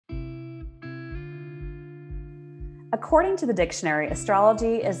According to the dictionary,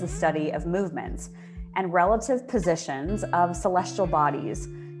 astrology is the study of movements and relative positions of celestial bodies,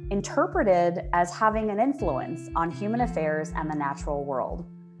 interpreted as having an influence on human affairs and the natural world.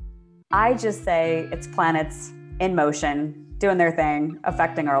 I just say it's planets in motion, doing their thing,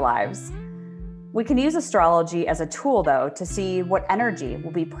 affecting our lives. We can use astrology as a tool, though, to see what energy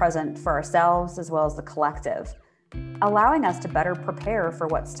will be present for ourselves as well as the collective, allowing us to better prepare for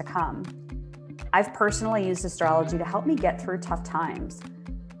what's to come. I've personally used astrology to help me get through tough times.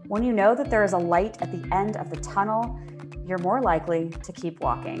 When you know that there is a light at the end of the tunnel, you're more likely to keep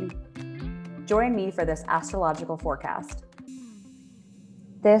walking. Join me for this astrological forecast.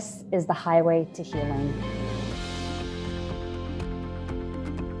 This is the highway to healing.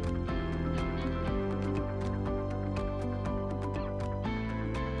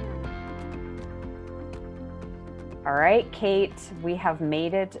 All right, Kate, we have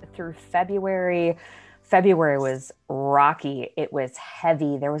made it through February. February was rocky. It was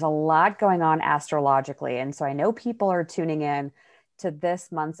heavy. There was a lot going on astrologically. And so I know people are tuning in to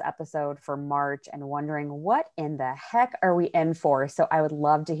this month's episode for March and wondering what in the heck are we in for? So I would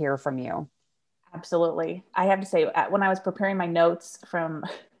love to hear from you. Absolutely. I have to say, when I was preparing my notes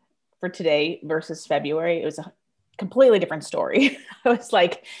for today versus February, it was a completely different story. I was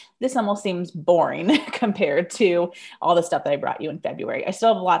like, this almost seems boring compared to all the stuff that I brought you in February. I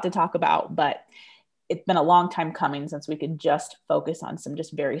still have a lot to talk about, but it's been a long time coming since we could just focus on some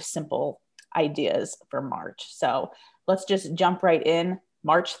just very simple ideas for March. So let's just jump right in.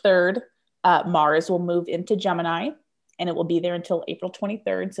 March 3rd, Mars will move into Gemini, and it will be there until April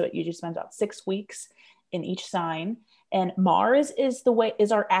 23rd. So it usually spends about 6 weeks in each sign. And Mars is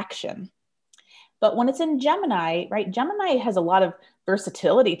our action. But when it's in Gemini, right, Gemini has a lot of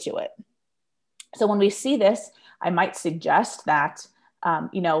versatility to it. So when we see this, I might suggest that,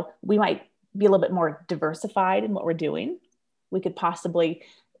 we might be a little bit more diversified in what we're doing. We could possibly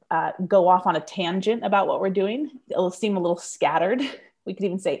go off on a tangent about what we're doing. It'll seem a little scattered. We could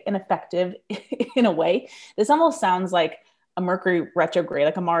even say ineffective in a way. This almost sounds like a Mercury retrograde,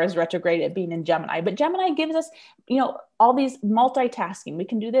 like a Mars retrograde at being in Gemini. But Gemini gives us, all these multitasking. We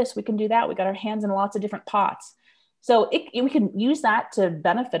can do this, we can do that. We got our hands in lots of different pots. So we can use that to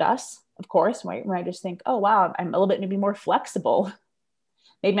benefit us, of course, right? When I just think, oh, wow, I'm a little bit maybe more flexible.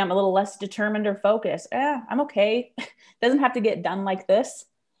 Maybe I'm a little less determined or focused. I'm okay. Doesn't have to get done like this.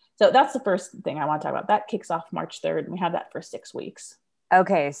 So that's the first thing I want to talk about. That kicks off March 3rd. And we have that for 6 weeks.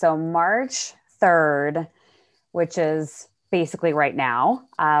 Okay, so March 3rd, which is basically right now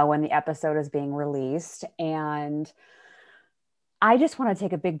when the episode is being released. And I just want to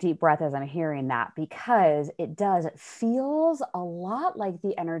take a big deep breath as I'm hearing that, because it feels a lot like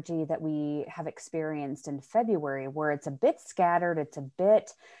the energy that we have experienced in February, where it's a bit scattered, it's a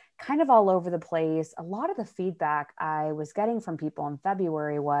bit kind of all over the place. A lot of the feedback I was getting from people in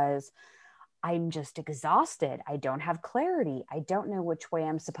February was, I'm just exhausted. I don't have clarity. I don't know which way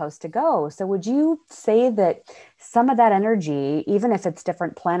I'm supposed to go. So would you say that some of that energy, even if it's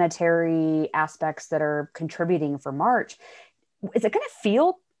different planetary aspects that are contributing for March, is it going to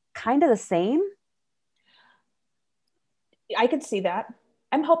feel kind of the same? I could see that.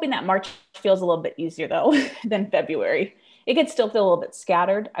 I'm hoping that March feels a little bit easier though than February. It could still feel a little bit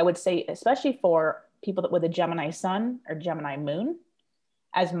scattered. I would say, especially for people with a Gemini sun or Gemini moon,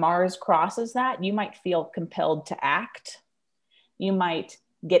 as Mars crosses that, you might feel compelled to act. You might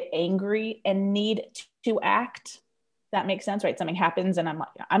get angry and need to act. That makes sense, right? Something happens and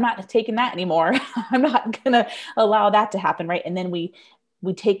I'm not taking that anymore. I'm not going to allow that to happen, right? And then we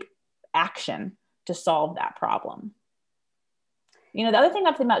take action to solve that problem. The other thing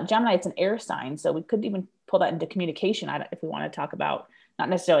I'm thinking about Gemini, it's an air sign. So we could even pull that into communication if we want to talk about not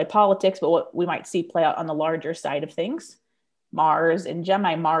necessarily politics, but what we might see play out on the larger side of things. Mars in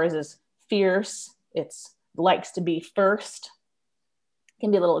Gemini, Mars is fierce. It's likes to be first,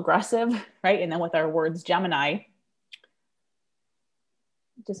 can be a little aggressive, right? And then with our words, Gemini,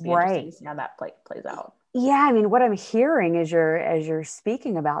 just be interesting to see how that plays out. Yeah. I mean, what I'm hearing as you're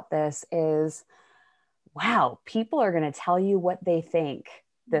speaking about this is, wow, people are going to tell you what they think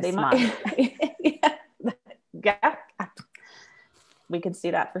this month. Yeah. We can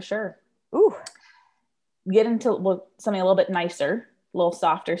see that for sure. Ooh. Get into something a little bit nicer, a little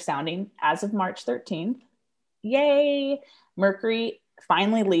softer sounding. As of March 13th, yay, Mercury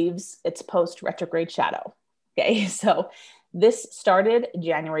finally leaves its post-retrograde shadow. Okay, so this started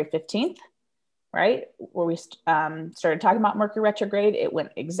January 15th, right? Where we started talking about Mercury retrograde. It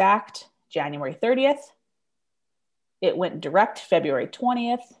went exact January 30th. It went direct February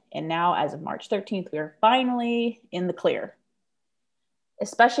 20th. And now as of March 13th, we are finally in the clear,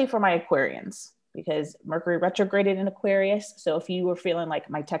 especially for my Aquarians. because Mercury retrograded in Aquarius. So if you were feeling like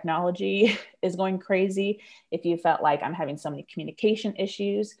my technology is going crazy, if you felt like I'm having so many communication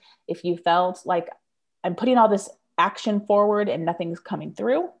issues, if you felt like I'm putting all this action forward and nothing's coming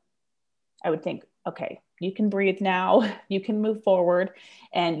through, I would think, okay, you can breathe now, you can move forward,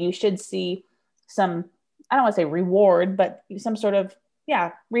 and you should see some, I don't want to say reward, but some sort of,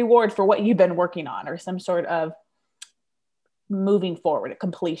 reward for what you've been working on, or some sort of moving forward, a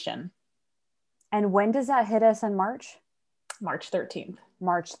completion. And when does that hit us in March? March 13th.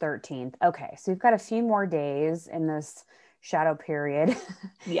 March 13th. Okay. So we've got a few more days in this shadow period.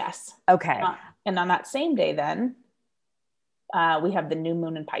 Yes. Okay. And on that same day, then we have the new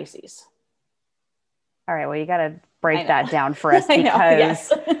moon in Pisces. All right. Well, you got to break that down for us, because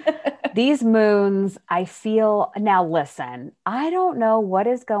yes. these moons, I feel, now listen, I don't know what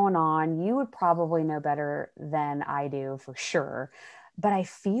is going on. You would probably know better than I do for sure. But I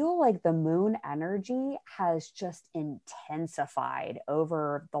feel like the moon energy has just intensified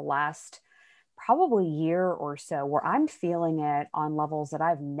over the last probably year or so, where I'm feeling it on levels that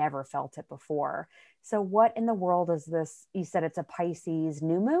I've never felt it before. So what in the world is this? You said it's a Pisces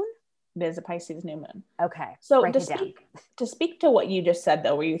new moon? It is a Pisces new moon. Okay. So to speak to what you just said,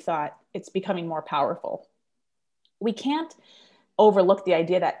 though, where you thought it's becoming more powerful, we can't overlook the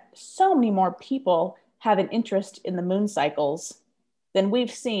idea that so many more people have an interest in the moon cycles than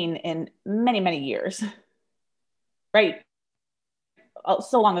we've seen in many, many years, right?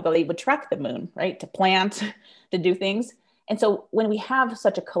 So long ago, they would track the moon, right? To plant, to do things. And so when we have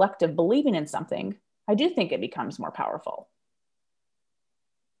such a collective believing in something, I do think it becomes more powerful,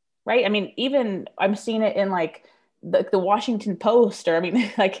 right? I mean, even I'm seeing it in like the Washington Post, or I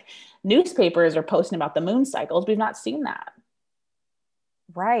mean, like newspapers are posting about the moon cycles. We've not seen that.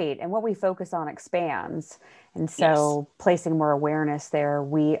 Right. And what we focus on expands. And so placing more awareness there,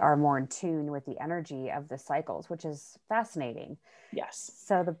 we are more in tune with the energy of the cycles, which is fascinating. Yes.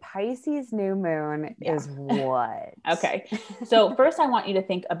 So the Pisces new moon is what? Okay. So first I want you to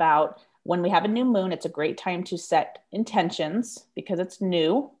think about when we have a new moon, it's a great time to set intentions because it's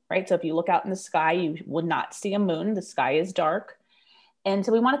new, right? So if you look out in the sky, you would not see a moon. The sky is dark. And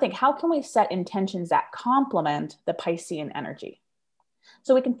so we want to think, how can we set intentions that complement the Piscean energy?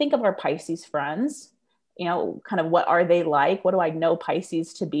 So we can think of our Pisces friends, kind of what are they like? What do I know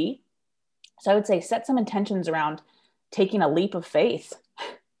Pisces to be? So I would say set some intentions around taking a leap of faith,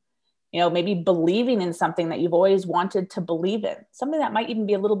 maybe believing in something that you've always wanted to believe in, something that might even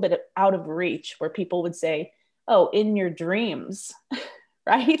be a little bit out of reach, where people would say, oh, in your dreams,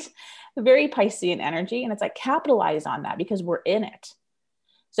 right? Very Piscean energy. And it's like, capitalize on that because we're in it.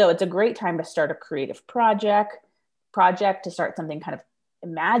 So it's a great time to start a creative project, to start something kind of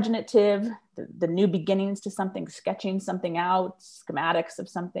imaginative, the new beginnings to something, sketching something out, schematics of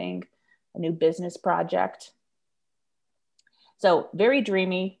something, a new business project. So very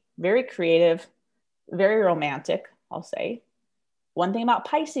dreamy, very creative, very romantic, I'll say. One thing about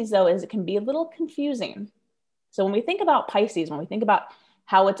Pisces, though, is it can be a little confusing. So when we think about Pisces, when we think about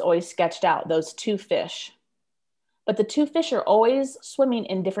how it's always sketched out, those two fish, but the two fish are always swimming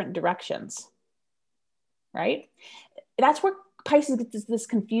in different directions, right? That's where Pisces gets this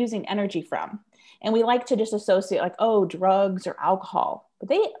confusing energy from. And we like to just associate like, oh, drugs or alcohol, but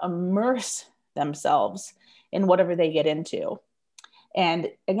they immerse themselves in whatever they get into. And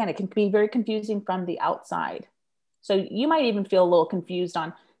again, it can be very confusing from the outside. So you might even feel a little confused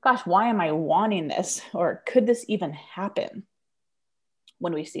on, gosh, why am I wanting this? Or could this even happen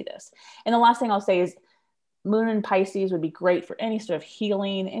when we see this? And the last thing I'll say is Moon in Pisces would be great for any sort of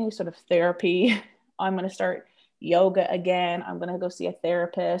healing, any sort of therapy. I'm going to start yoga again. I'm going to go see a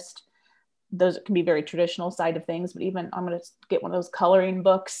therapist. Those can be very traditional side of things, but even I'm going to get one of those coloring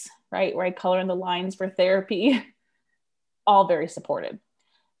books, right? Where I color in the lines for therapy, all very supported.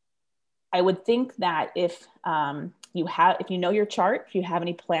 I would think that if you know your chart, if you have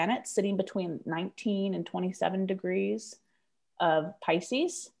any planets sitting between 19 and 27 degrees of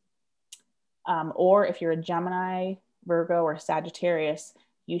Pisces, or if you're a Gemini, Virgo, or Sagittarius,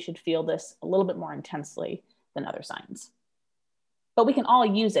 you should feel this a little bit more intensely than other signs. But we can all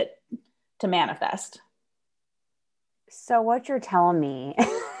use it to manifest. So what you're telling me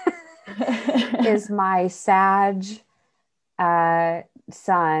is my Sag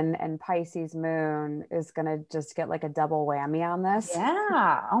sun and Pisces moon is going to just get like a double whammy on this.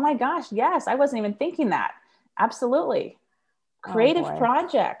 Yeah. Oh my gosh. Yes. I wasn't even thinking that. Absolutely. Creative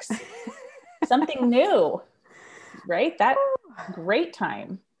projects, something new, right? That great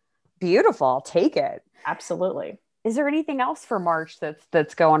time. Beautiful. I'll take it. Absolutely. Is there anything else for March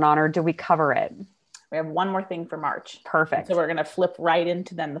that's going on, or do we cover it? We have one more thing for March. Perfect. So we're going to flip right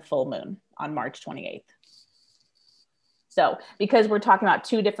into then the full moon on March 28th. So because we're talking about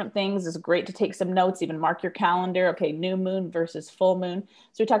two different things, it's great to take some notes, even mark your calendar. Okay, new moon versus full moon.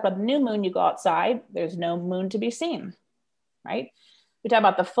 So we talk about the new moon, you go outside, there's no moon to be seen, right? We talk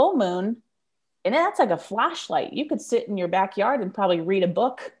about the full moon, and that's like a flashlight. You could sit in your backyard and probably read a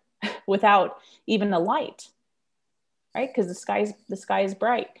book without even a light, right? Because the sky is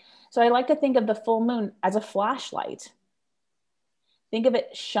bright. So I like to think of the full moon as a flashlight. Think of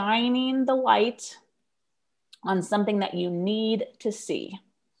it shining the light on something that you need to see.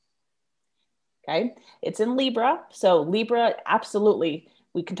 Okay, it's in Libra. So Libra, absolutely,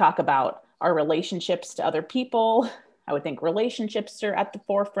 we can talk about our relationships to other people. I would think relationships are at the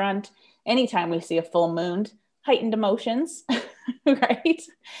forefront. Anytime we see a full moon, heightened emotions, right?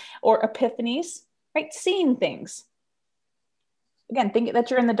 Or epiphanies, right? Seeing things. Again, think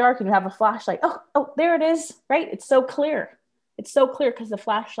that you're in the dark and you have a flashlight. Oh, there it is, right? It's so clear. It's so clear because the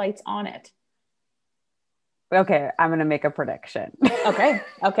flashlight's on it. Okay, I'm going to make a prediction. Okay.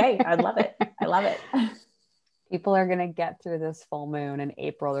 I love it. People are going to get through this full moon in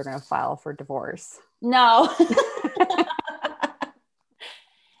April. They're going to file for divorce. No.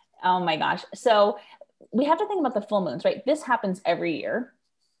 Oh my gosh. So we have to think about the full moons, right? This happens every year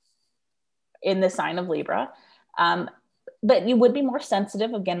in the sign of Libra. But you would be more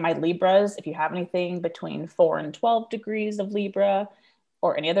sensitive. Again, my Libras, if you have anything between 4 and 12 degrees of Libra,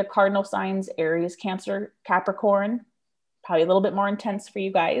 or any other cardinal signs, Aries, Cancer, Capricorn, probably a little bit more intense for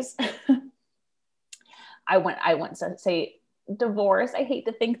you guys. I wouldn't say divorce. I hate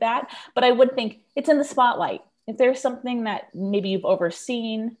to think that, but I would think it's in the spotlight. If there's something that maybe you've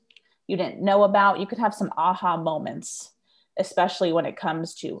overseen, you didn't know about, you could have some aha moments, especially when it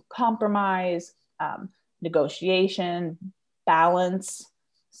comes to compromise, negotiation, balance,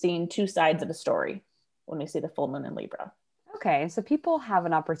 seeing two sides of a story when we see the full moon in Libra. Okay, so people have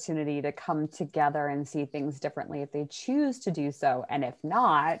an opportunity to come together and see things differently if they choose to do so. And if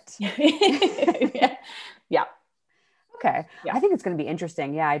not, Yeah. Okay. Yeah. I think it's going to be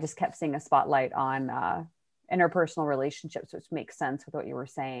interesting. Yeah, I just kept seeing a spotlight on interpersonal relationships, which makes sense with what you were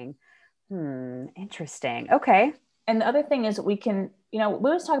saying. Interesting. Okay. And the other thing is we can, we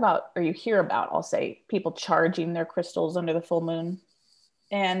always talk about, or you hear about, I'll say, people charging their crystals under the full moon.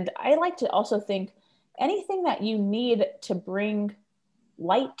 And I like to also think anything that you need to bring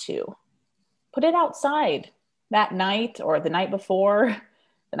light to, put it outside that night or the night before,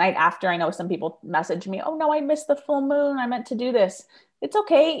 the night after. I know some people message me, oh no, I missed the full moon. I meant to do this. It's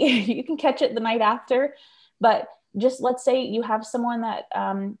okay. You can catch it the night after, but just let's say you have someone that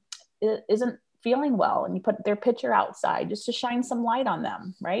isn't feeling well and you put their picture outside just to shine some light on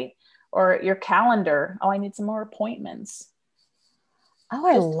them, right? Or your calendar. Oh, I need some more appointments. Oh,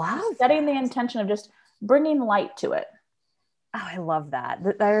 I love setting the intention of just bringing light to it. Oh, I love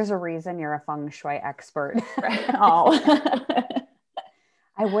that. There's a reason you're a feng shui expert. Oh,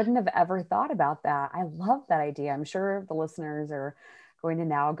 I wouldn't have ever thought about that. I love that idea. I'm sure the listeners are going to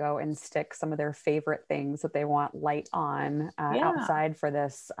now go and stick some of their favorite things that they want light on outside for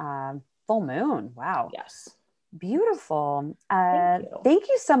this full moon. Wow. Yes. Beautiful. Thank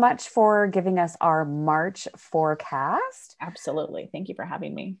you so much for giving us our March forecast. Absolutely. Thank you for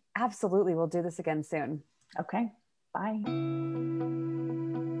having me. Absolutely. We'll do this again soon. Okay. Bye.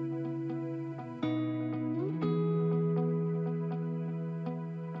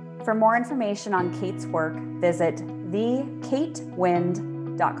 For more information on Kate's work, visit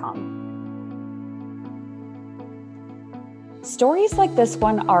thekatewind.com. Stories like this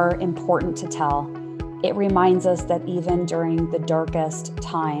one are important to tell. It reminds us that even during the darkest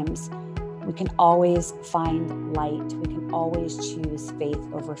times, we can always find light. We can always choose faith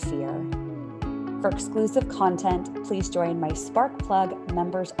over fear. For exclusive content, please join my Spark Plug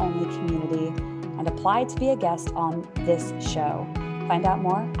members-only community and apply to be a guest on this show. Find out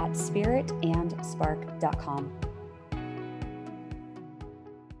more at spiritandspark.com.